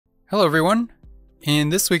Hello everyone. In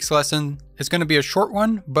this week's lesson, it's going to be a short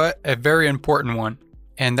one, but a very important one.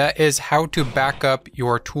 And that is how to back up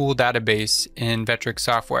your tool database in Vectric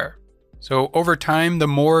software. So over time, the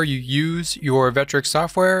more you use your Vectric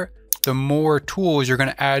software, the more tools you're going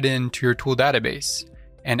to add into your tool database.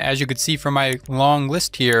 And as you can see from my long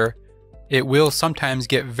list here, it will sometimes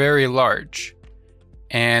get very large.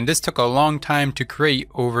 And this took a long time to create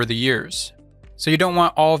over the years. So you don't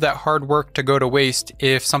want all of that hard work to go to waste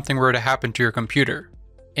if something were to happen to your computer.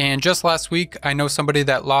 And just last week, I know somebody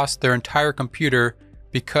that lost their entire computer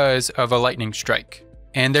because of a lightning strike.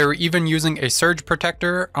 And they were even using a surge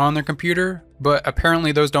protector on their computer, but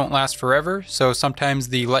apparently those don't last forever, so sometimes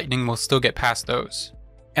the lightning will still get past those.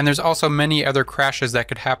 And there's also many other crashes that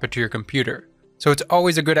could happen to your computer. So it's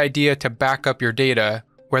always a good idea to back up your data,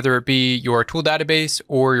 whether it be your tool database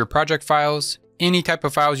or your project files. Any type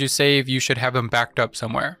of files you save, you should have them backed up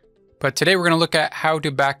somewhere. But today we're going to look at how to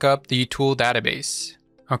back up the tool database.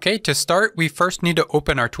 Okay, to start, we first need to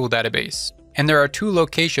open our tool database. And there are two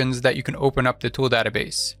locations that you can open up the tool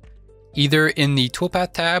database. Either in the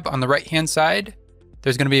Toolpath tab on the right-hand side,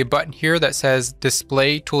 there's going to be a button here that says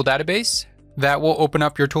Display Tool Database. That will open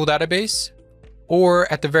up your tool database.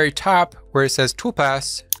 Or at the very top where it says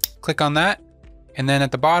Toolpaths, click on that. And then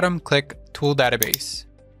at the bottom, click Tool Database.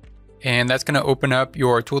 And that's going to open up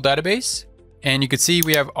your tool database. And you can see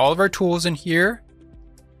we have all of our tools in here.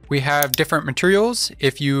 We have different materials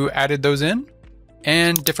if you added those in,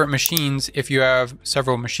 and different machines if you have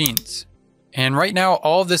several machines. And right now,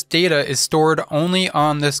 all of this data is stored only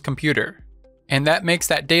on this computer. And that makes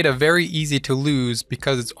that data very easy to lose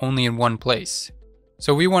because it's only in one place.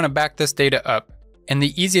 So we want to back this data up. And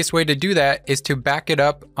the easiest way to do that is to back it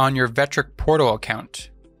up on your Vectric portal account.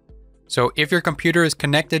 So if your computer is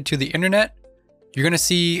connected to the internet, you're going to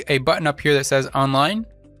see a button up here that says online.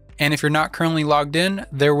 And if you're not currently logged in,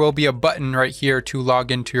 there will be a button right here to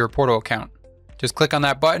log into your portal account. Just click on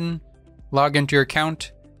that button, log into your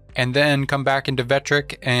account, and then come back into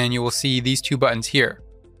Vectric and you will see these two buttons here.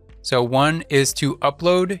 So one is to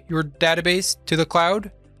upload your database to the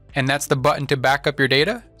cloud, and that's the button to back up your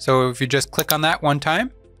data. So if you just click on that one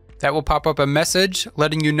time, that will pop up a message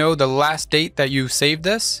letting you know the last date that you saved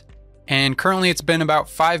this. And currently it's been about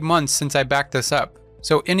 5 months since I backed this up.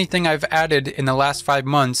 So anything I've added in the last 5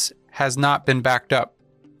 months has not been backed up.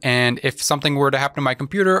 And if something were to happen to my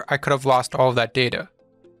computer, I could have lost all of that data.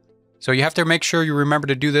 So you have to make sure you remember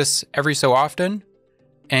to do this every so often.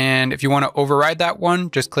 And if you want to override that one,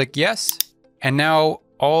 just click yes. And now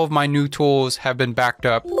all of my new tools have been backed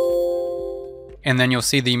up. And then you'll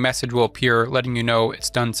see the message will appear letting you know it's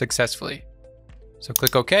done successfully. So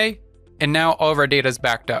click OK. And now all of our data is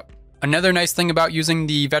backed up. Another nice thing about using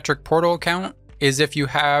the Vectric portal account is if you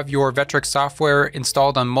have your Vectric software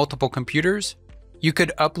installed on multiple computers, you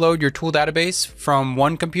could upload your tool database from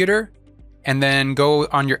one computer and then go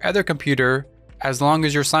on your other computer. As long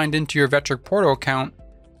as you're signed into your Vectric portal account,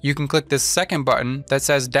 you can click this second button that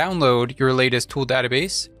says download your latest tool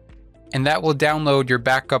database, and that will download your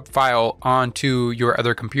backup file onto your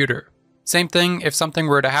other computer. Same thing if something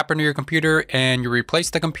were to happen to your computer and you replace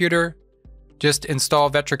the computer, just install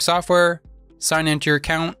Vectric software, sign into your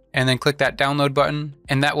account, and then click that download button,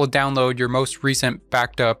 and that will download your most recent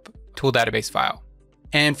backed up tool database file.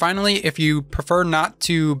 And finally, if you prefer not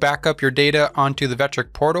to back up your data onto the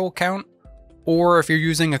Vectric portal account, or if you're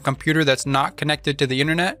using a computer that's not connected to the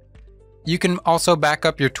internet, you can also back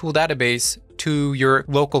up your tool database to your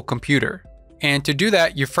local computer. And to do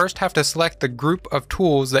that, you first have to select the group of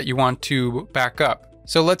tools that you want to back up.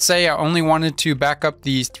 So let's say I only wanted to back up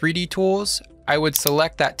these 3D tools. I would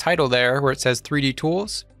select that title there where it says 3D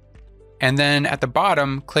tools. And then at the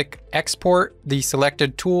bottom, click export the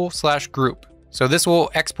selected tool/group. So this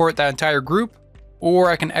will export that entire group, or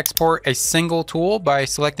I can export a single tool by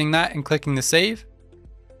selecting that and clicking the save.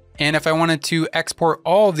 And if I wanted to export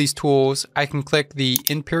all of these tools, I can click the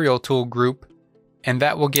Imperial tool group, and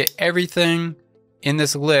that will get everything in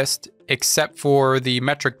this list except for the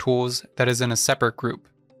metric tools that is in a separate group.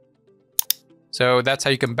 So that's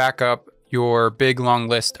how you can back up your big long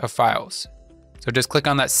list of files. So just click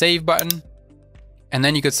on that save button, and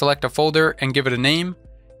then you could select a folder and give it a name.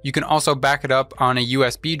 You can also back it up on a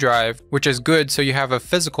USB drive, which is good so you have a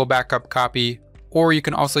physical backup copy, or you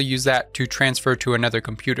can also use that to transfer to another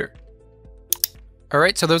computer. All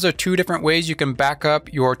right, so those are two different ways you can back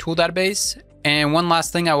up your tool database. And one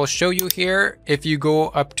last thing I will show you here, if you go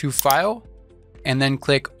up to File and then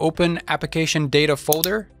click Open Application Data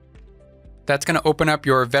Folder, that's going to open up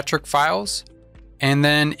your Vectric files. And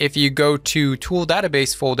then if you go to Tool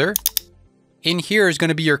Database folder, in here is going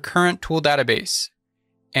to be your current tool database.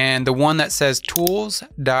 And the one that says tools.vtdb,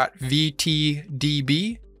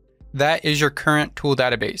 that is your current tool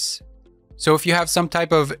database. So if you have some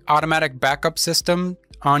type of automatic backup system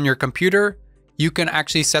on your computer, you can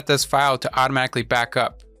actually set this file to automatically back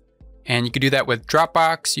up. And you could do that with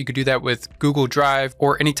Dropbox, you could do that with Google Drive,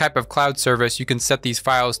 or any type of cloud service. You can set these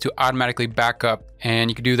files to automatically back up, and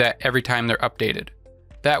you can do that every time they're updated.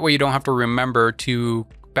 That way you don't have to remember to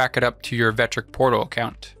back it up to your Vectric portal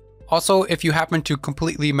account. Also, if you happen to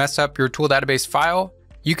completely mess up your tool database file,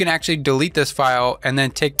 you can actually delete this file and then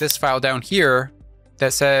take this file down here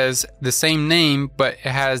that says the same name, but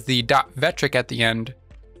it has the .vectric at the end.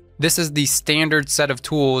 This is the standard set of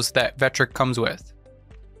tools that Vectric comes with.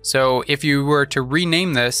 So if you were to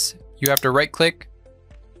rename this, you have to right click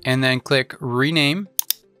and then click rename.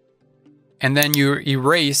 And then you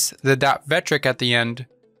erase the .vectric at the end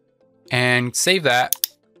and save that.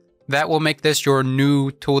 That will make this your new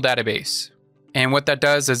tool database. And what that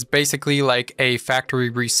does is basically like a factory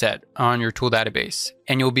reset on your tool database,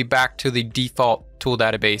 and you'll be back to the default tool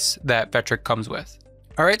database that Vectric comes with.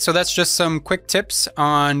 All right, so that's just some quick tips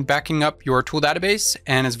on backing up your tool database,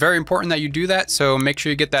 and it's very important that you do that, so make sure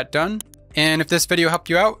you get that done. And if this video helped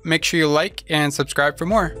you out, make sure you like and subscribe for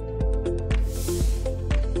more.